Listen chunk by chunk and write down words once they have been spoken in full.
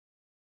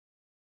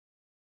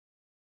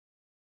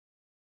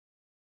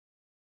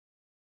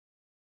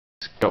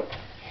Go.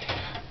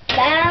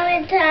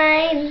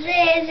 Valentine's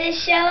is a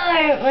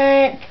short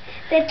month,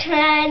 the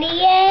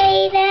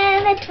 28th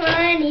and the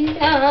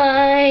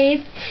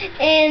 29th.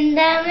 In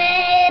the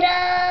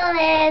middle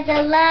is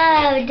a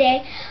love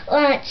day.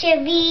 Won't you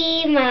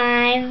be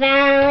my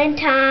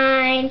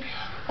Valentine?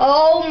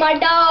 Oh my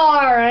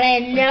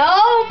darling,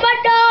 oh my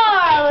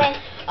darling,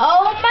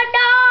 oh my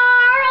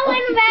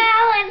darling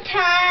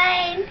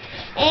Valentine.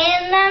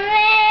 In the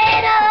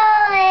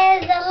middle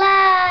is a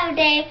love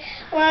day.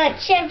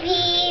 Won't you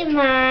be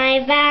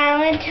my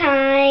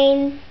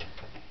Valentine?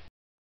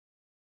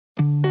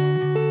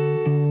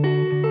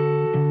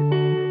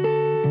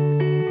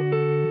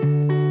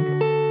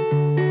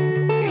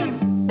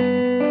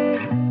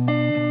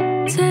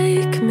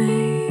 Take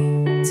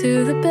me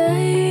to the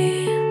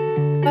bay.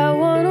 I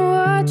wanna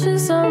watch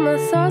as all my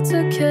thoughts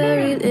are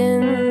carried in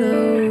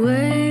the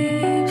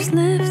waves.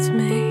 Lift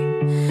me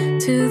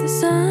to the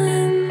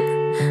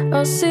sun.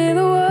 I'll see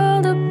the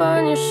world up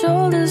on your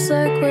shoulders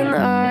like when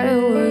I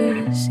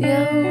was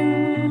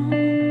young.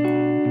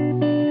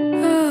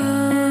 Oh,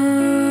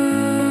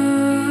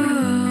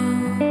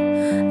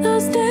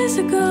 those days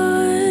are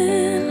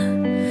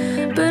gone,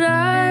 but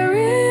I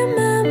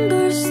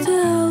remember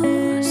still,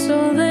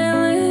 so they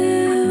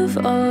live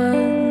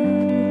on.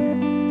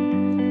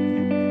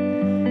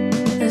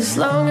 As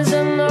long as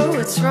I know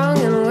what's wrong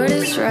and what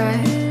is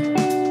right,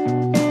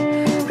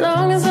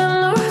 long as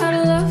I know how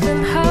to love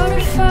and how to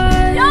fight.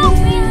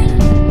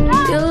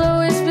 You'll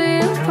always be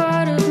a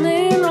part of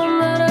me, no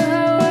matter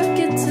how I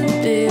get to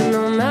be,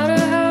 no matter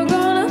how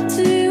grown up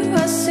to you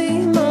I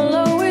seem. I'll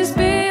always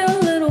be a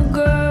little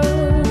girl.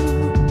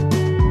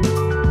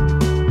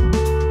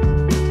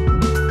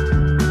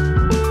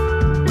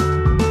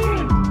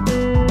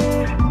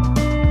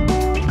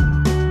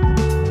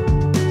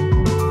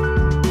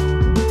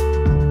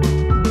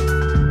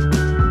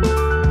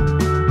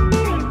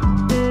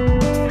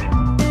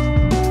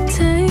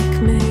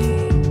 Take me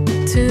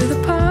to the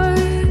park.